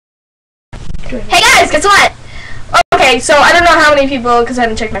Hey guys, guess what? Okay, so I don't know how many people, because I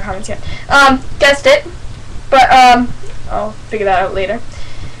haven't checked my comments yet, guessed it. But, I'll figure that out later.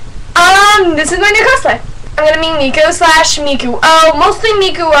 This is my new cosplay. I'm gonna be Miku / Miku. Oh, mostly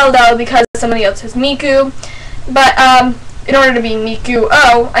Miku O though, because somebody else has Miku. But, in order to be Miku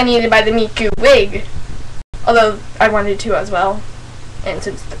O, I needed to buy the Miku wig. Although, I wanted to as well. And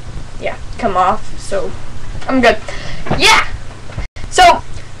since, yeah, come off, so I'm good. Yeah! So,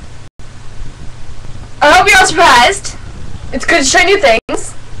 I hope you're all surprised. It's good to try new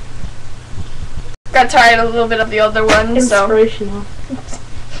things. Got tired a little bit of the older ones, Inspirational. so.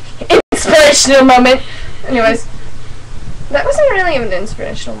 Inspirational moment. Anyways, that wasn't really even an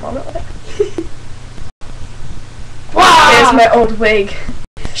inspirational moment, was it? Wow! There's my old wig.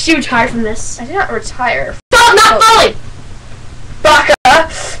 She retired from this. I did not retire. Stop not falling! Baka!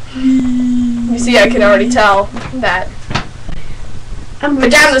 You see, I can already tell that.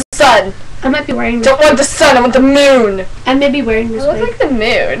 But down the sun. I might be wearing this. Don't want the sun, I want the moon. I may be wearing this I look wig. like the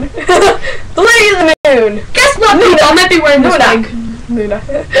moon. The lady of the moon. Guess what? Luna. I might be wearing this wig. Luna.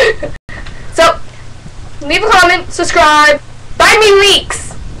 So, leave a comment, subscribe, buy me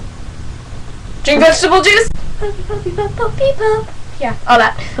leeks. Drink vegetable juice. Yeah, all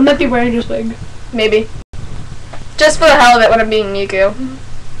that. I might be wearing this wig. Maybe. Just for the hell of it when I'm being Miku.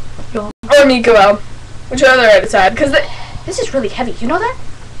 Yeah. Or Mikuo. Whichever I decide. Because this is really heavy, you know that?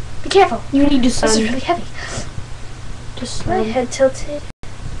 Be careful. You need to This is really heavy. Just My head tilted.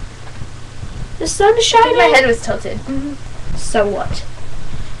 The sun is I shining. think my head was tilted. So what?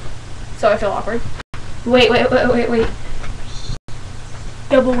 So I feel awkward. Wait.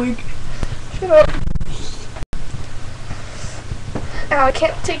 Double wig. Shut up. Ow, I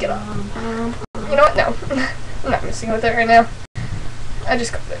can't take it off. You know what? No. I'm not messing with it right now. I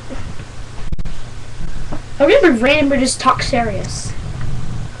just got it. Are we ever random or just talk serious?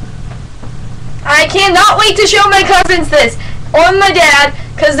 I cannot wait to show my cousins this. Or my dad,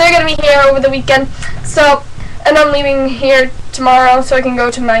 because they're going to be here over the weekend. So, and I'm leaving here tomorrow so I can go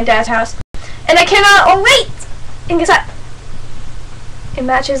to my dad's house. And I cannot wait! And guess what? It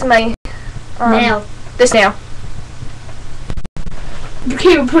matches my Nail. This nail. You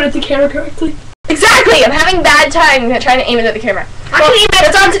can't even put it the camera correctly. Exactly! I'm having bad time trying to aim it at the camera. I can aim it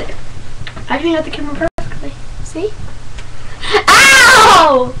it's on today. I can aim at the camera perfectly. See?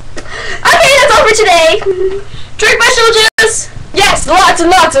 Ow! Okay, that's all for today. Drink vegetable juice! Yes, lots and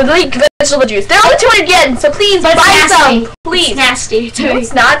lots of leek vegetable juice. They're only 200 yen, so please buy nasty. some. Please. It's nasty. No,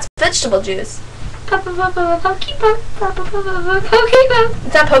 it's not. It's vegetable juice. Pokey pop.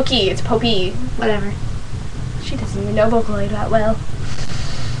 It's not pokey, it's popey. Whatever. She doesn't even know Vocaloid that well.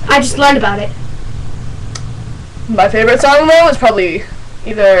 I just learned about it. My favorite song though is probably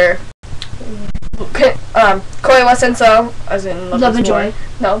either Koi wa Senso, as in Love and is War. Joy.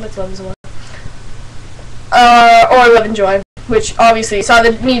 No, that's Love is War. Or Love and Joy, which obviously you saw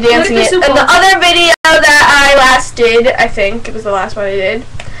me dancing it in the other video that I last did. I think it was the last one I did.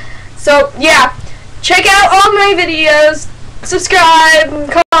 So yeah, check out all my videos, subscribe,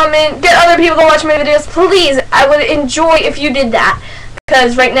 comment, get other people to watch my videos. Please, I would enjoy if you did that,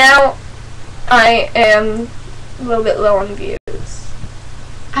 because right now I am a little bit low on views.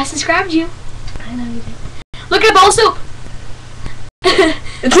 I subscribed you. I know you did. Look at bowl soup.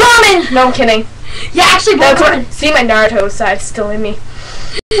 It's ramen! No, I'm kidding. Yeah, actually, No, bowl ramen. see, my Naruto side is still in me.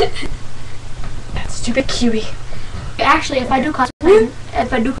 That stupid Kiwi. Actually, if I do cosplay, as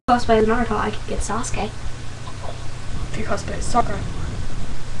Naruto, I could get Sasuke. If you cosplay as Sakura.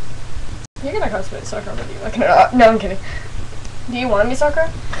 You're gonna cosplay as Sakura, whether you like it or not. No, I'm kidding. Do you want to be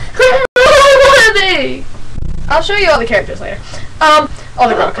Sakura? I'll show you all the characters later. All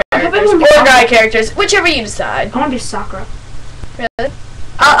the girl characters, or guy characters, whichever you decide. I want to be Sakura. Really?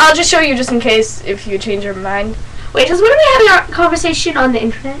 I'll just show you just in case if you change your mind. Wait, because when are we having our conversation on the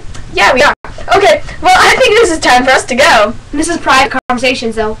internet? Yeah, we are. Okay, well, I think this is time for us to go. And this is private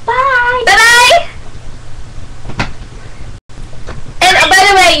conversation, so bye! Bye-bye! And by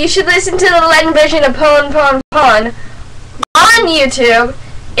the way, you should listen to the Latin version of Pon Pon Pon on YouTube.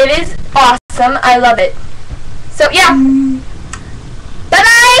 It is awesome. I love it. So, yeah.